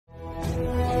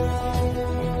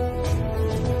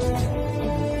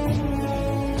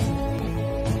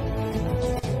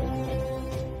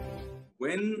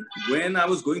when I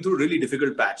was going through a really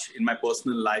difficult patch in my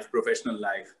personal life, professional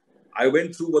life, I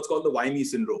went through what's called the why me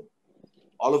syndrome.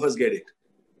 All of us get it.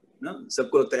 ना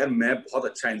सबको लगता है यार मैं बहुत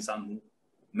अच्छा इंसान हूँ,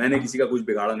 मैंने किसी का कुछ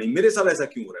बिगाड़ा नहीं, मेरे साथ ऐसा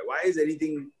क्यों हो रहा है? Why is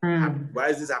anything? Why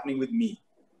is this happening with me?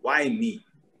 Why me?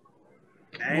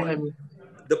 And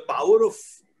the power of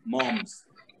moms,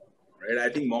 right? I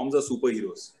think moms are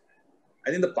superheroes.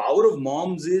 I think the power of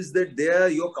moms is that they are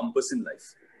your compass in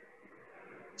life.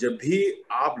 जब भी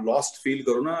आप lost feel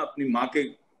करो ना, अपनी माँ के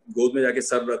गोद में जाके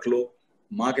सर रख लो,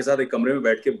 माँ के साथ एक कमरे में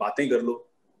बैठ के बातें कर लो,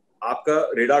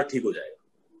 आपका radar ठीक हो जाएगा,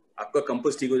 आपका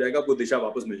compass ठीक हो जाएगा, आपको दिशा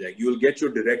वापस मिल जाएगी. You will get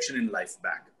your direction in life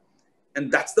back.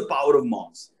 And that's the power of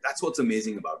moms. That's what's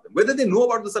amazing about them. Whether they know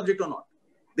about the subject or not,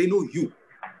 they know you.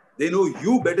 They know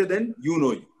you better than you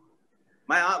know you.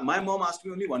 My mom asked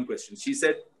me only one question. She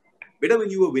said, Beta,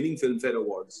 when you were winning Filmfare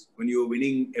Awards, when you were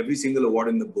winning every single award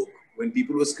in the book, when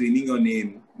people were screaming your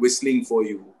name, whistling for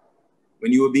you,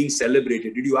 when you were being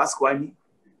celebrated, did you ask why me?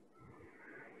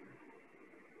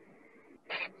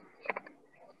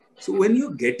 So when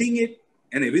you're getting it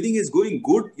and everything is going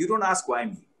good, you don't ask why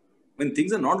me. When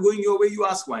things are not going your way, you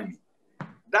ask why me.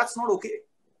 That's not okay.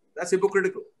 That's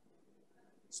hypocritical.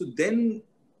 So then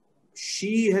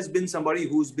she has been somebody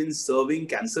who's been serving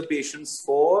cancer patients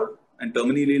and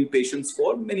terminally ill patients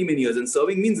for many, many years. And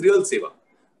serving means real seva.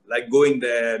 Like going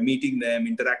there, meeting them,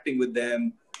 interacting with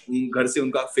them, घर से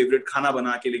उनका favorite खाना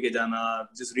बना के लेके जाना,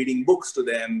 just reading books to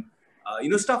them,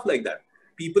 stuff like that.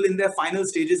 People in their final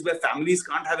stages where families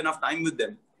can't have enough time with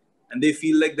them and they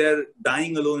feel like they're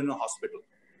dying alone in a hospital.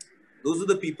 Those are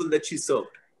the people that she served.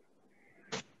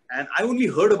 And I only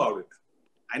heard about it.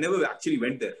 I never actually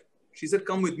went there. She said,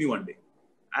 come with me one day.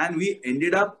 And we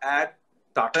ended up at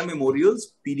Tata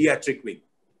Memorial's pediatric wing,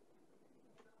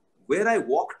 where I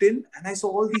walked in and I saw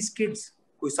all these kids.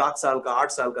 कोई 7 साल का,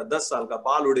 8 साल का, 10 साल का,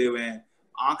 बाल उड़े हुए हैं,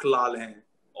 आंख लाल हैं,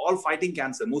 all fighting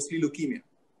cancer, mostly leukemia.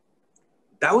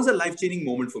 That was a life-changing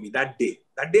moment for me that day.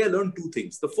 That day I learned 2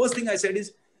 things. The first thing I said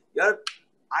is, yaar,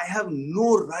 I have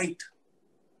no right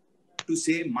to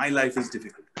say my life is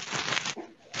difficult.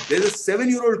 There's a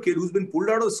 7-year-old kid who's been pulled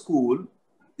out of school,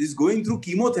 is going through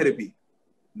chemotherapy,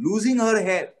 losing her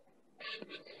hair,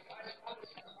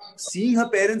 seeing her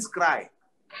parents cry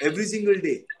every single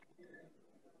day.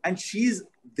 And she's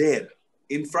there.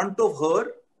 In front of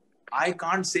her, I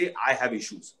can't say I have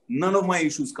issues. None of my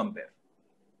issues compare.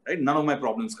 Right? None of my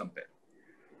problems compare.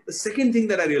 The second thing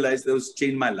that I realized that was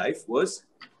changed my life was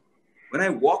when I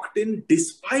walked in,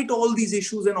 despite all these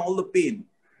issues and all the pain,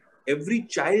 every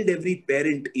child, every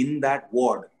parent in that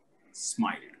ward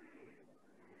smiled.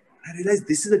 I realized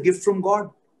this is a gift from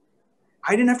God.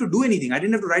 I didn't have to do anything. I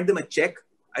didn't have to write them a check.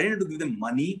 I didn't have to give them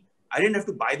money. I didn't have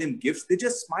to buy them gifts. They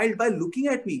just smiled by looking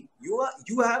at me. You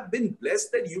have been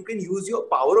blessed that you can use your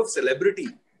power of celebrity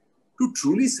to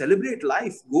truly celebrate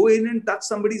life. Go in and touch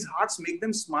somebody's hearts, make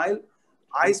them smile.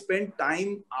 I spent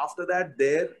time after that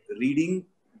there reading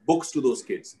books to those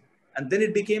kids. And then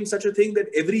it became such a thing that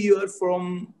every year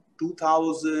from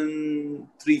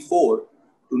 2003-04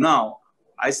 to now,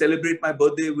 I celebrate my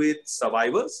birthday with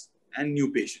survivors and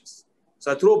new patients.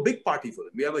 So I throw a big party for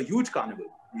them. We have a huge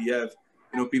carnival. We have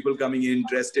people coming in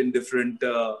dressed in different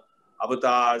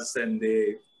avatars, and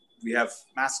we have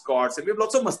mascots, and we have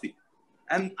lots of masti.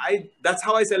 And that's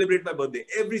how I celebrate my birthday.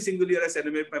 Every single year I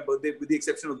celebrate my birthday, with the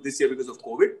exception of this year because of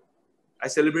COVID. I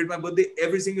celebrate my birthday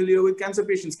every single year with cancer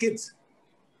patients' kids.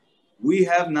 We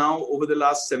have now, over the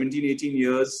last 17, 18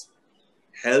 years,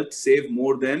 helped save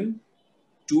more than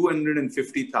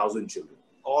 250,000 children.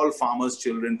 All farmers'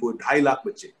 children, 2.5 lakh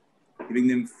bache, giving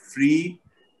them free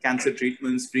cancer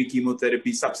treatments, free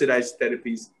chemotherapy, subsidized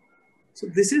therapies. So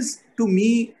this is, to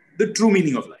me, the true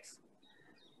meaning of life.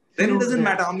 Then it doesn't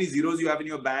matter how many zeros you have in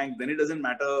your bank. Then it doesn't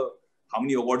matter how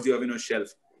many awards you have in your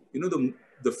shelf.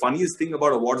 The funniest thing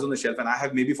about awards on the shelf, and I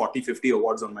have maybe 40, 50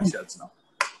 awards on my shelves now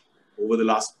over the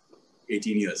last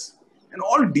 18 years. And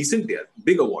all decent here,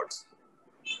 big awards.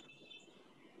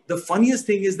 The funniest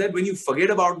thing is that when you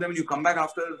forget about them and you come back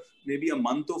after maybe a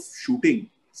month of shooting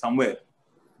somewhere,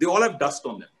 they all have dust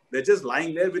on them. They're just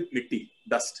lying there with mitti,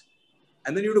 dust.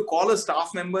 And then you have to call a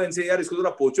staff member and say, yaar, isko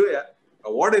zara pocho yaar.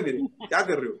 Award hai mere. Kya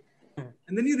kar rahe ho?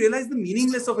 And then you realize the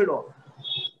meaningless of it all.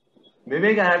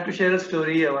 Vivek, I have to share a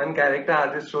story. One character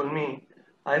artist told me,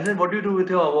 I said, what do you do with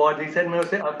your award? He said, मैं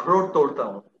उसे अखरोट तोड़ता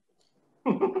हूँ.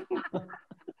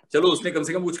 चलो उसने कम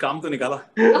से कम कुछ काम तो निकाला.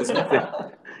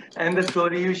 And the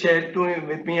story you shared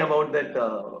with me about that,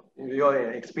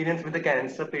 your experience with the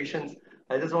cancer patients,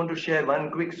 I just want to share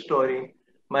one quick story.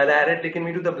 My dad had taken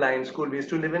me to the blind school. We used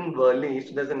to live in Worli,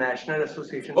 so there's a national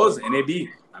association. Oh, NAB,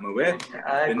 I'm aware.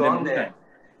 I had gone there.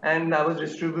 and I was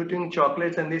distributing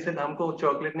chocolates, and they said, "हमको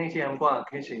chocolate नहीं चाहिए, हमको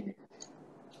आंखें चाहिए."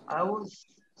 I was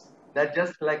that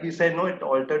just like you said, no, it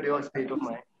altered your state of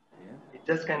mind. It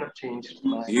just kind of changed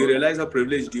my. You realize how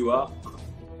privileged you are.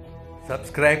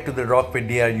 Subscribe to the Rock with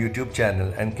DR YouTube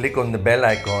channel and click on the bell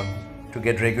icon to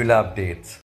get regular updates.